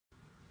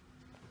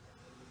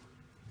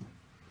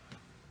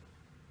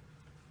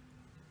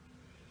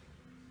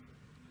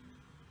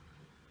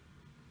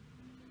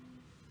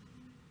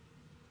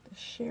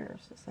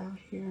sheriffs is out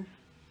here.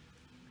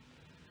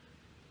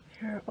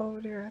 They're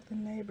over there at the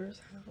neighbor's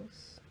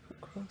house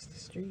across the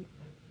street.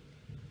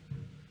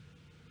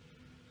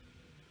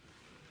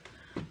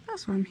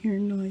 That's why I'm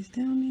hearing noise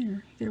down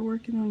there. They're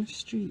working on the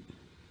street.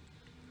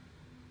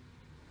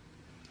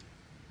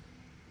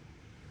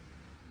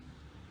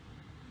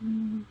 I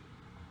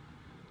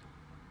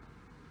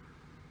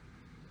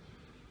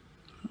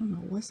don't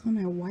know what's on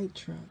that white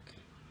truck.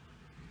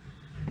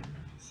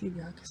 See if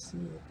y'all can see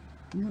it.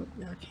 Nope,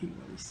 y'all can't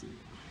really see it.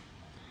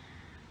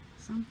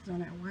 Something's on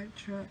that white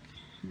truck,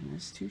 and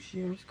there's two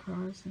sheriff's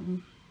cars,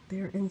 and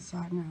they're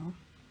inside now.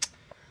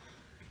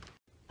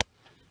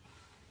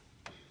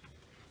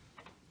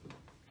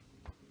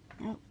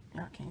 Nope,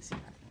 y'all can't see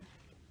nothing.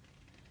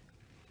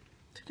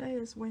 Today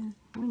is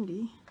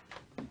windy.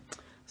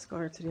 Let's go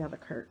over to the other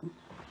curtain.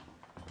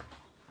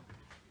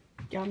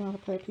 Y'all know how to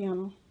play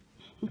piano?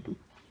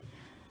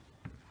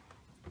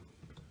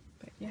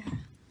 But yeah,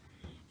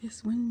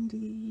 it's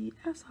windy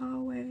as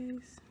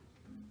always.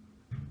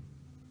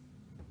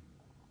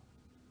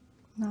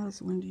 Not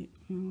as windy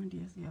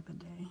as the other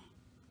day.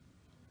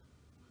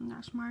 And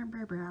that's my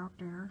baby out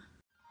there.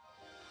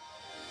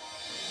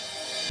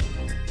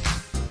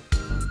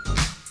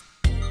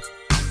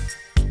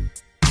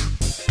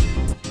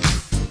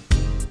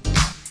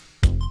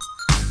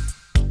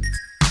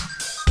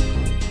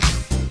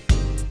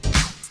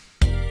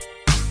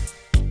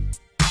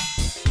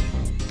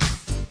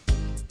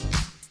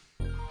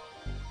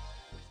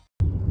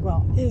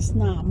 Well, it's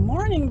not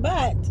morning,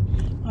 but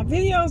my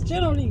videos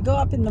generally go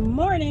up in the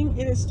morning.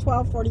 It is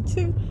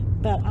 12:42,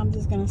 but I'm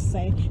just gonna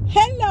say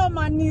hello,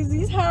 my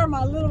newsies. How are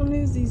my little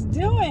newsies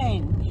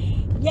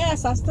doing?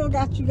 Yes, I still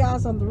got you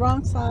guys on the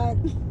wrong side,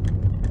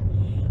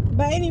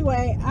 but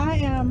anyway, I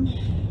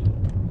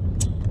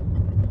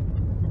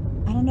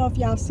don't know if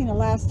y'all seen the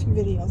last two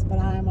videos, but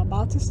I am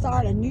about to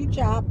start a new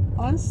job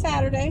on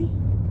Saturday.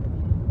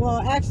 Well,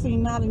 actually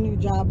not a new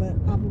job, but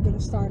I'm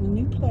gonna start a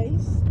new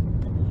place.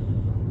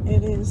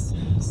 It is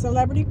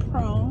celebrity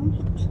prone.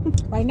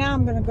 Right now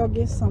I'm gonna go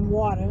get some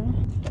water,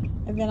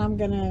 and then I'm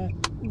gonna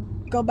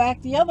go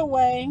back the other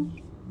way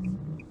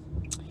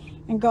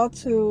and go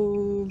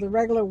to the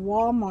regular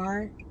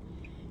Walmart.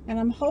 And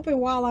I'm hoping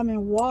while I'm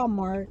in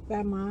Walmart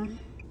that my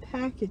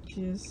package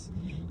is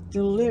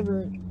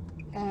delivered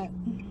at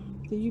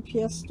the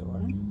UPS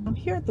store. I'm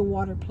here at the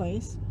water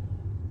place,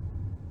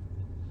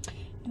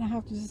 and I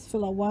have to just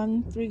fill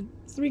a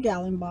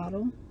three-gallon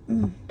bottle.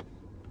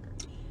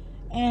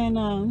 And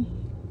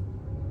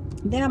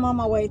then I'm on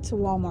my way to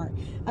Walmart.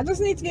 I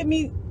just need to get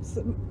me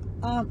some,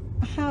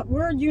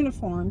 we're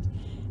uniformed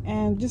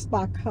and just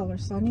by color,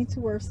 so I need to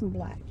wear some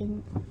black.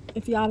 And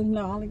if y'all didn't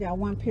know, I only got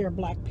one pair of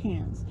black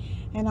pants,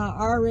 and I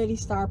already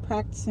started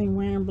practicing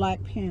wearing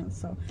black pants,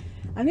 so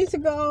I need to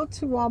go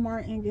to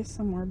Walmart and get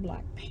some more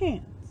black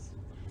pants.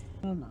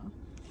 I don't know,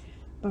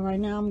 but right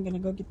now I'm gonna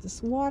go get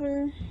this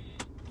water,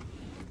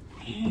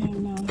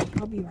 and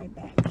I'll be right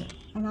back.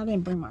 And I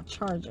didn't bring my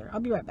charger. I'll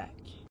be right back.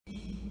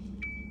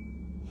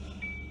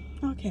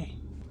 Okay.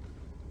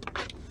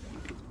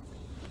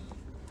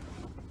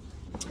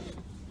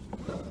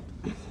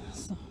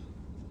 So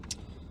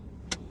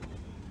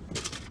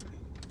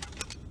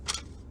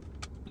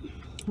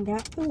I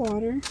got the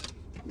water.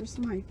 Where's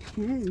my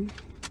pen?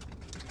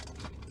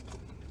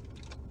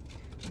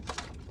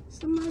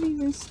 Somebody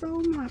even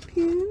stole my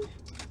pen.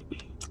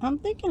 I'm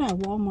thinking at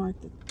Walmart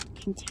the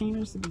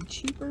containers would be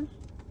cheaper.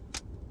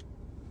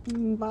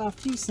 By a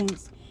few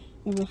cents,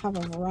 it would have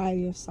a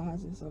variety of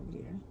sizes over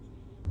there.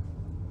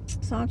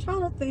 So I'm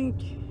trying to think,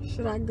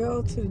 should I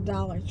go to the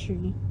Dollar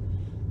Tree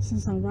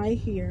since I'm right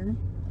here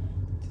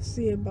to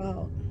see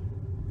about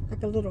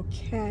like a little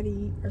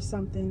caddy or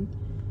something,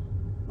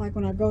 like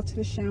when I go to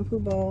the shampoo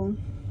bowl.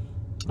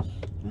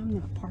 I'm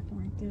not parking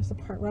right there, it's a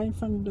park right in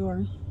front of the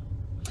door.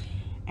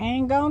 I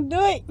ain't gonna do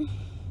it.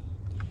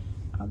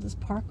 I'll just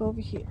park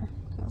over here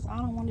because I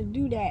don't want to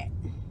do that.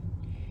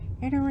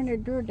 I don't want to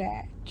do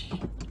that.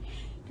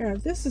 Girl,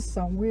 this is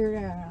some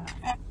weird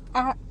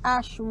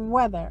ash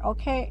weather,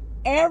 okay?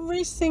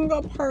 Every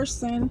single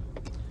person,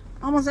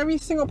 almost every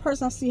single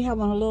person I see have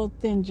on a little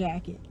thin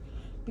jacket,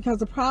 because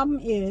the problem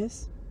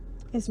is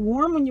it's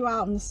warm when you're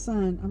out in the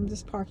sun. I'm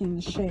just parking in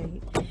the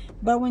shade,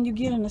 but when you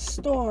get in the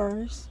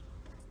stores,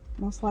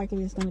 most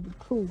likely it's going to be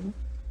cool.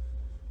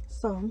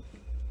 So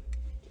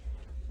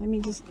let me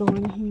just go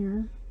in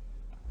here,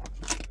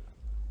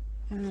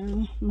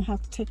 and I'm gonna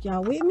have to take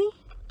y'all with me,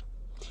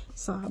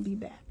 so I'll be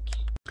back.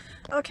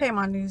 Okay,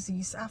 my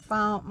newsies, I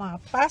found my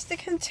plastic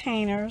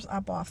containers. I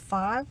bought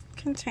 5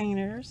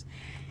 containers,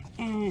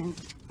 and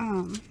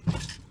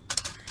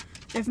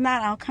if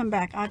not, I'll come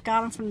back. I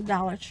got them from the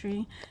Dollar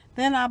Tree.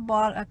 Then I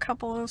bought a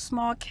couple of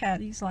small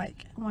caddies,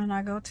 like when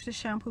I go to the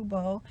shampoo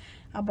bowl.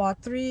 I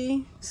bought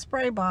 3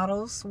 spray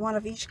bottles, 1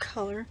 of each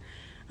color.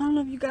 I don't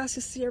know if you guys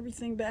can see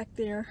everything back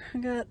there. I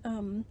got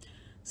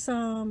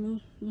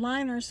some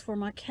liners for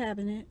my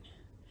cabinet,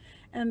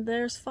 and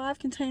there's 5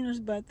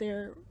 containers, but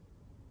they're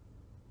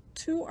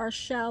 2 are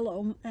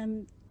shallow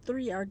and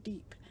 3 are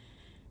deep.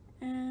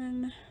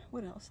 And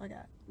what else I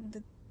got?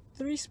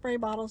 3 spray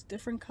bottles,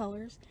 different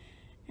colors,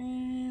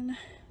 and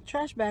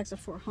trash bags are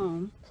for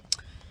home.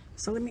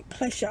 So let me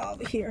place y'all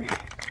over here.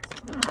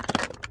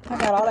 I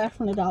got all that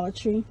from the Dollar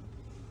Tree.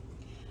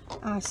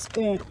 I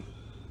spent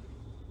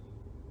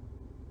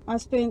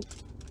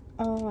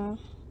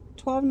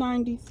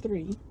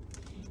 $12.93.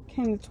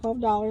 Came to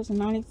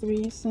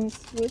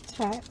 $12.93 with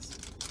tax.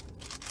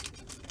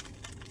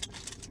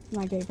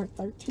 And I gave her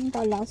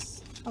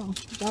 $13. Oh,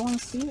 y'all want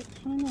to see it?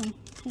 I don't know.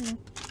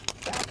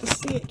 Y'all can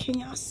see it.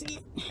 Can y'all see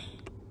it?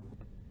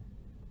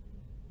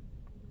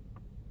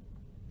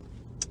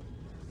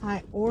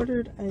 I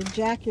ordered a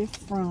jacket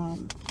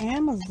from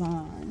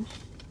Amazon.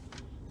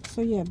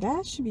 So yeah,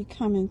 that should be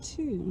coming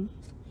too.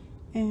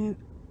 And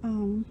I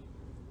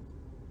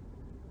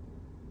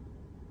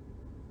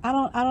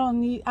don't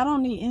need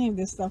any of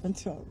this stuff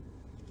until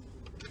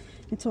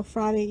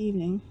Friday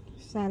evening,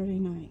 Saturday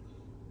night.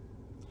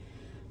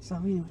 So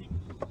anyway,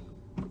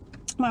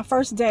 my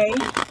first day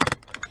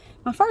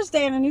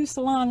in a new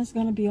salon is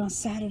going to be on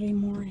Saturday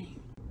morning.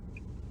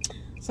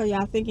 So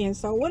y'all thinking,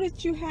 so what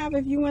did you have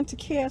if you went to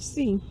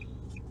KFC?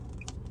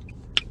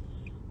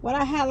 What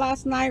I had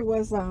last night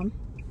was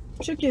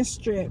chicken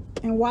strip.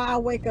 And why I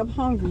wake up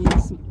hungry,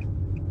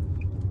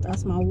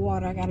 that's my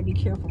water, I gotta be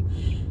careful.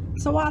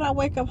 So why did I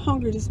wake up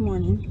hungry this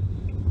morning?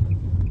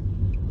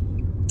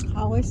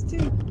 I always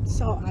do.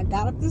 So I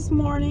got up this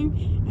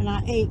morning and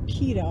I ate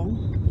keto.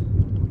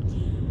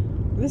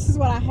 This is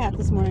what I had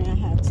this morning. I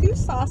had 2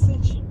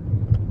 sausage.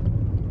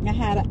 I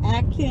had an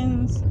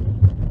Atkins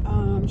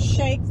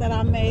shake that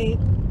I made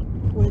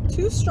with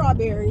 2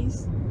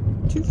 strawberries,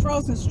 2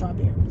 frozen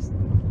strawberries,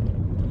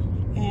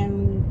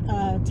 and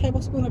a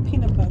tablespoon of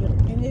peanut butter.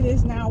 And it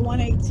is now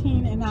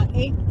 1:18, and I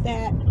ate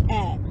that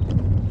at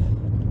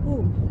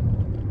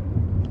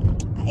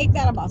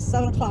about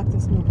 7 o'clock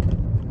this morning.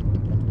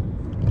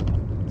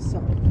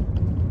 So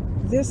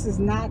this is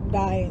not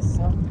diet,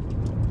 so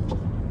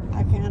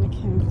I kind of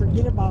can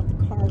forget about the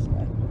carbs,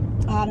 but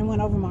I done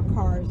went over my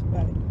carbs,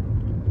 but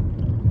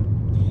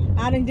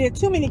I done did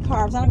too many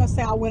carbs. I'm not gonna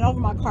say I went over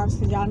my carbs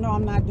because y'all know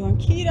I'm not doing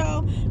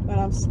keto, but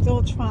I'm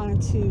still trying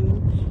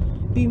to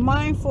be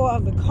mindful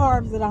of the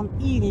carbs that I'm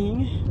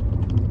eating,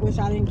 which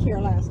I didn't care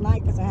last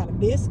night because I had a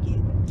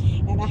biscuit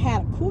and I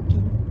had a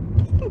cookie.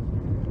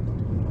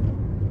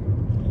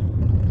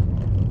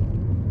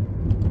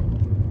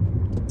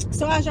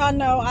 So as y'all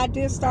know, I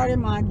did start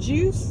my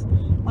juice,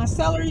 my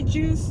celery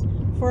juice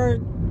for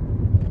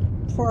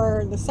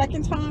the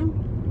second time.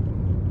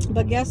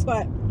 But guess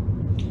what?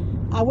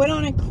 I went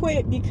on and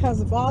quit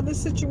because of all the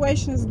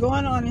situations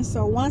going on. And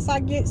so once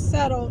I get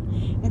settled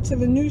into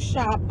the new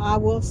shop, I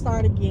will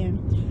start again.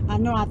 I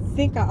know I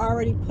think I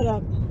already put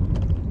up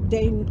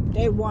day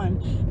 1,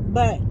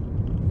 but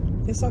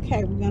it's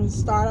okay. We're going to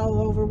start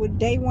all over with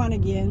day 1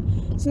 again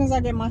as soon as I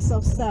get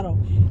myself settled.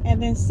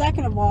 And then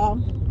second of all,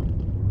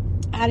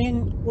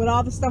 with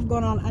all the stuff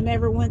going on, I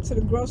never went to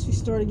the grocery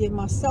store to get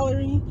my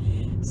celery.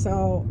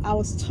 So I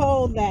was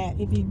told that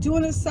if you're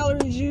doing a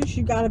celery juice,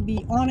 you got to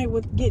be on it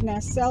with getting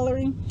that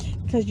celery,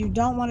 because you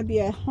don't want to be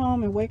at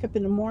home and wake up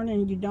in the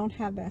morning and you don't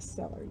have that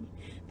celery.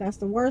 That's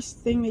the worst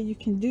thing that you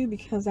can do,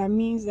 because that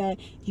means that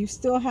you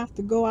still have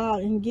to go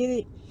out and get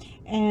it.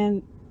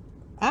 And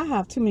I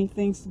have too many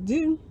things to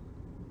do,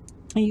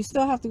 and you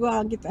still have to go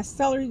out and get that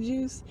celery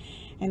juice.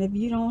 And if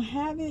you don't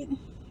have it,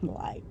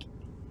 like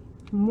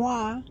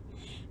moi,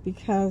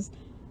 because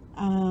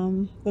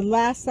the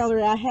last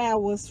celery I had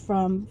was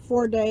from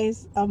 4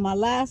 days of my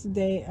last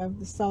day of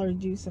the celery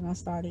juice, and I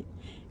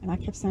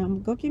kept saying, I'm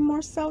gonna go get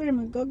more celery, I'm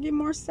gonna go get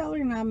more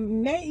celery, and I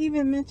may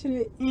even mention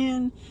it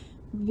in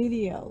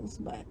videos,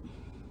 but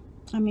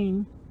I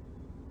mean,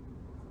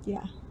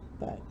 yeah,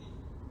 but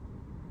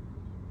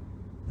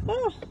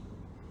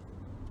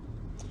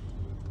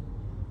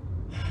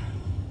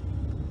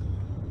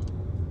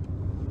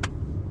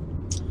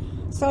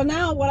so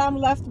now what I'm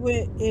left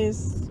with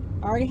is,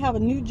 I already have a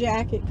new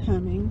jacket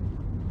coming.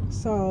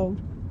 So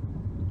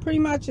pretty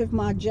much if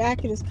my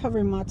jacket is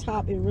covering my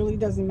top, it really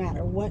doesn't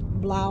matter what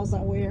blouse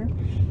I wear.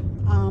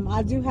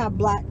 I do have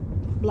black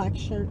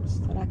shirts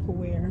that I could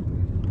wear.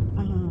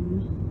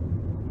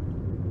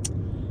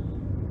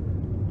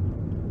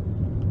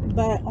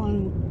 But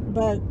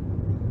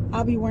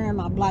I'll be wearing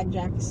my black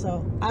jacket,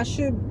 so I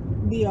should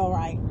be all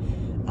right.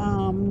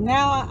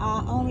 Now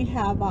I only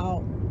have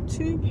about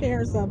 2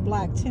 pairs of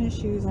black tennis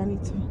shoes. I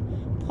need to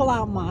pull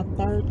out my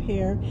 3rd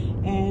pair,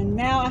 and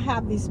now I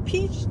have these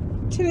peach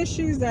tennis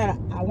shoes that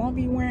I won't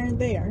be wearing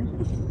there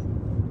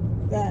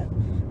that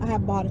I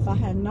have bought. If I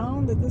had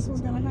known that this was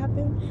going to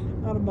happen,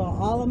 I would have bought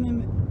all of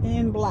them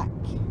in black.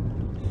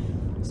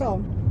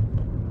 So,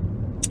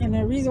 and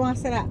the reason why I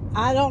said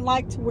I don't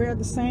like to wear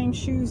the same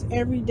shoes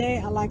every day.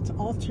 I like to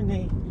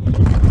alternate,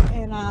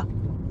 and I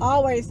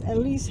always at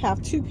least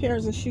have 2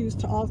 pairs of shoes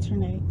to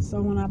alternate.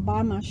 So when I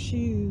buy my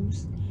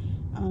shoes,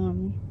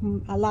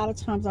 a lot of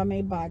times I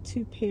may buy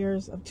 2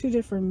 pairs of 2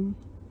 different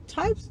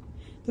types,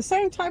 the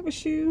same type of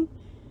shoe,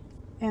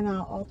 and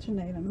I'll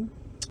alternate them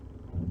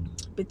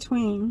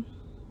between,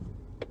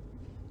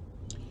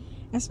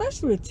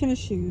 especially with tennis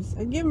shoes.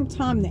 I give them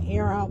time to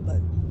air out, but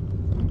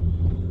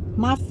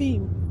My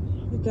feet,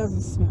 it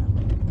doesn't smell.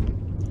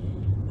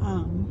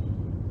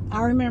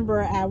 I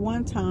remember at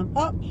one time,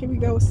 oh, here we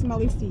go with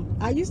smelly feet.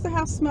 I used to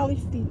have smelly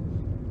feet.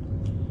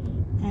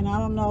 And I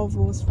don't know if it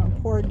was from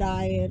poor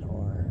diet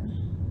or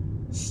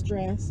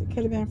stress. It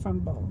could have been from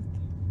both.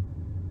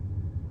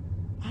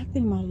 I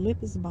think my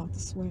lip is about to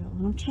swell.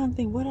 And I'm trying to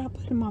think, what did I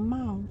put in my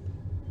mouth?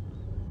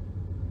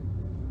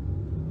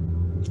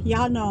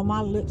 Y'all know my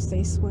lips,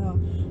 they swell.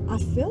 I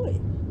feel it.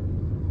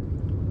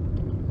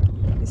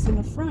 It's in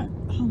the front.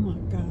 Oh my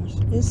gosh.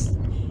 It's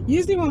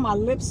usually when my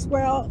lips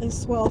swell, it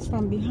swells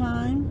from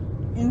behind,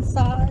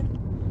 inside.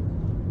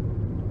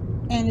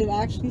 And it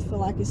actually feel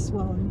like it's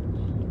swelling.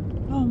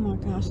 Oh my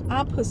gosh.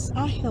 I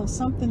held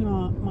something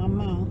in my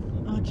mouth.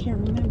 I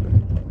can't remember.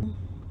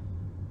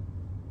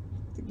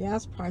 The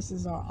gas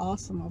prices are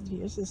awesome over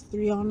here. It's just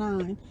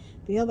 $3.09.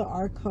 The other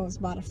Arcos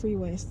by the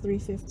freeway is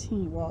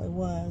 $3.15. Well, it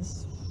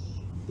was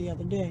the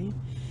other day.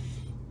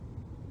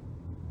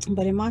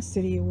 But in my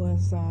city it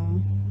was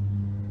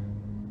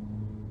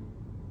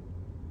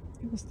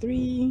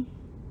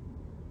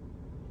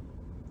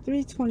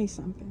 $3.20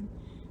 something.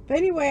 But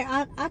anyway,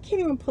 I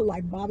can't even put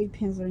like bobby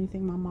pins or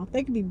anything in my mouth.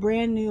 They could be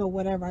brand new or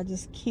whatever. I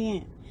just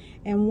can't.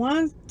 And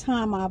one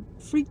time I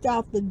freaked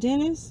out the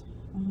dentist.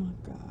 Oh my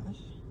gosh.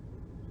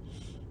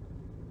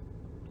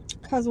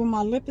 Because when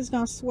my lip is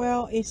going to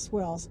swell, it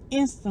swells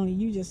instantly.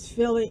 You just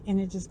feel it and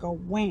it just go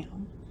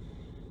wham.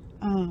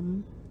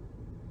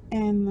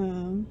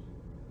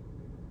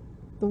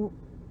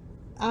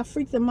 I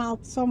freaked them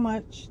out so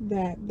much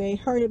that they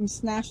hurt and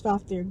snatched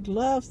off their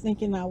gloves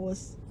thinking I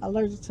was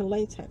allergic to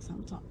latex.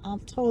 I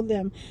told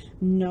them,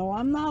 no,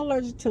 I'm not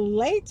allergic to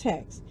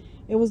latex.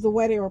 It was the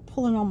way they were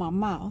pulling on my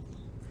mouth.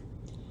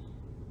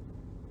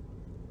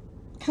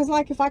 Because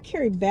like if I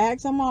carry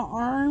bags on my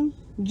arm,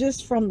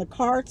 just from the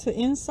car to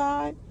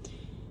inside,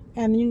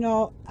 and you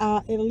know,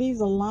 it leaves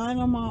a line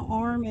on my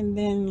arm, and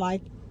then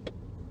like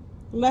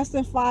less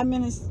than 5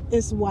 minutes,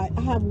 it's white.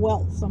 I have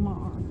welts on my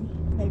arm.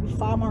 Maybe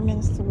 5 more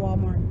minutes to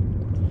Walmart.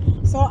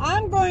 So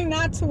I'm going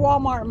not to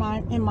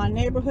Walmart in my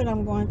neighborhood.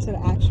 I'm going to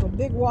the actual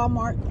big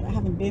Walmart that I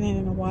haven't been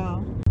in a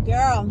while.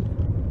 Girl,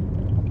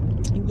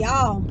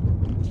 y'all,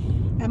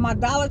 at my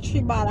Dollar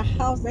Tree by the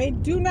house, they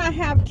do not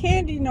have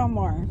candy no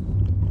more.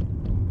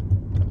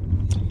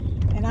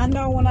 And I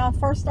know when I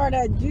first started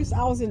at juice,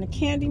 I was in a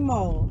candy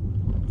mode.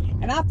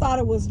 And I thought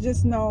it was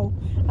just no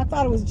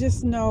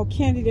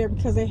candy there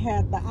because they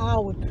had the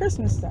aisle with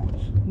Christmas stuff.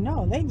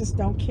 No, they just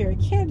don't carry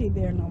candy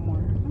there no more.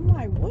 I'm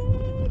like,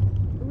 what?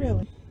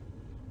 Really?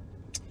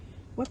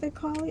 What they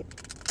call it?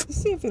 Let's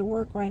see if it'll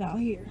work right out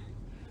here.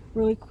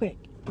 Really quick.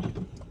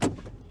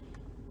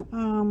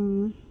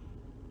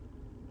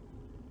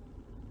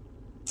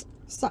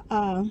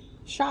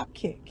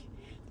 Shopkick.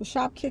 The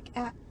Shopkick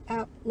app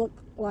look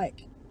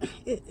like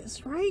it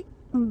is right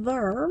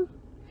there.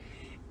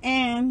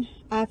 And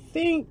I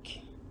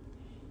think,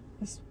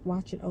 let's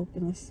watch it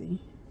open. Let's see.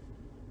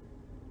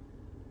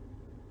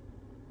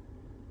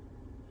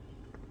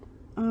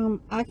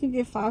 I can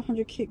get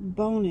 500 kick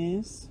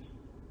bonus.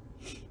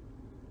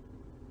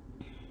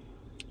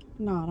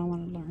 No, I don't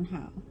want to learn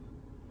how,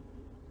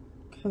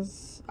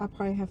 because I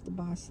probably have to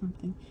buy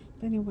something.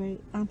 But anyway,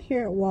 I'm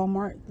here at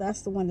Walmart.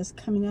 That's the one that's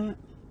coming up.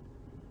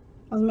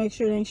 I'll make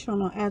sure they ain't showing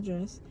no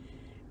address.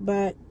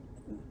 But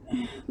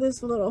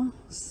this little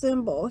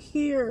symbol,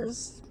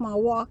 here's my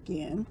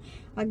walk-in.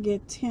 I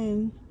get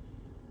 10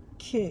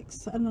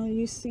 kicks. I know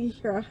you see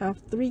here I have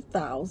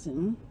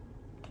 3,000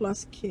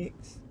 plus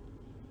kicks.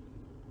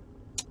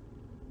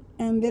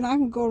 And then I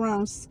can go around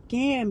and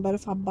scan, but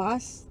if I buy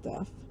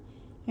stuff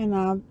and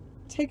I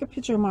take a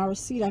picture of my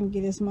receipt, I can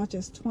get as much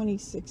as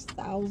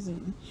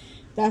 26,000.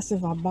 That's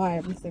if I buy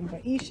everything,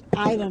 but each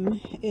item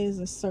is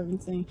a certain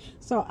thing.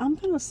 So I'm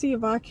gonna see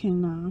if I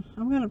can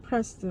I'm gonna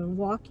press the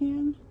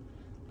walk-in.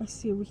 Let's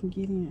see if we can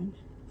get in.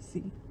 Let's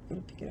see,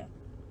 gotta pick it up.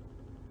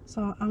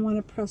 So I want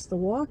to press the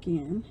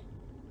walk-in.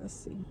 Let's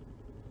see.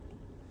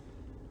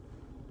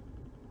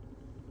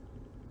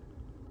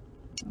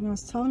 And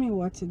it's telling me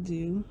what to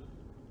do.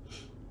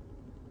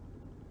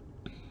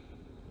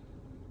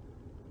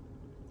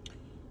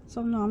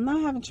 So no, I'm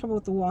not having trouble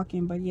with the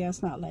walk-in, but yeah,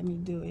 it's not letting me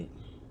do it.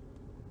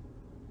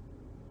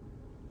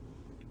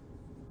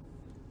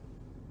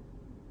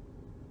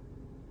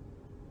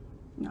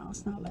 No,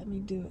 it's not letting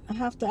me do it. I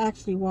have to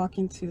actually walk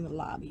into the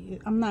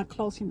lobby. I'm not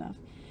close enough.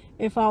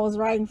 If I was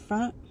right in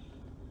front,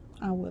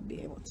 I would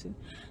be able to.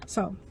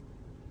 So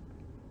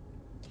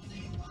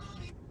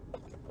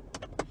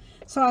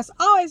as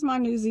always, my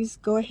newsies,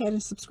 go ahead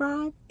and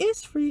subscribe.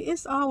 It's free.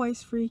 It's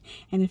always free.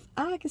 And if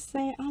I could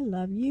say I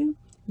love you,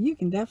 you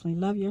can definitely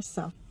love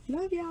yourself.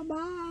 Love y'all.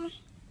 Bye.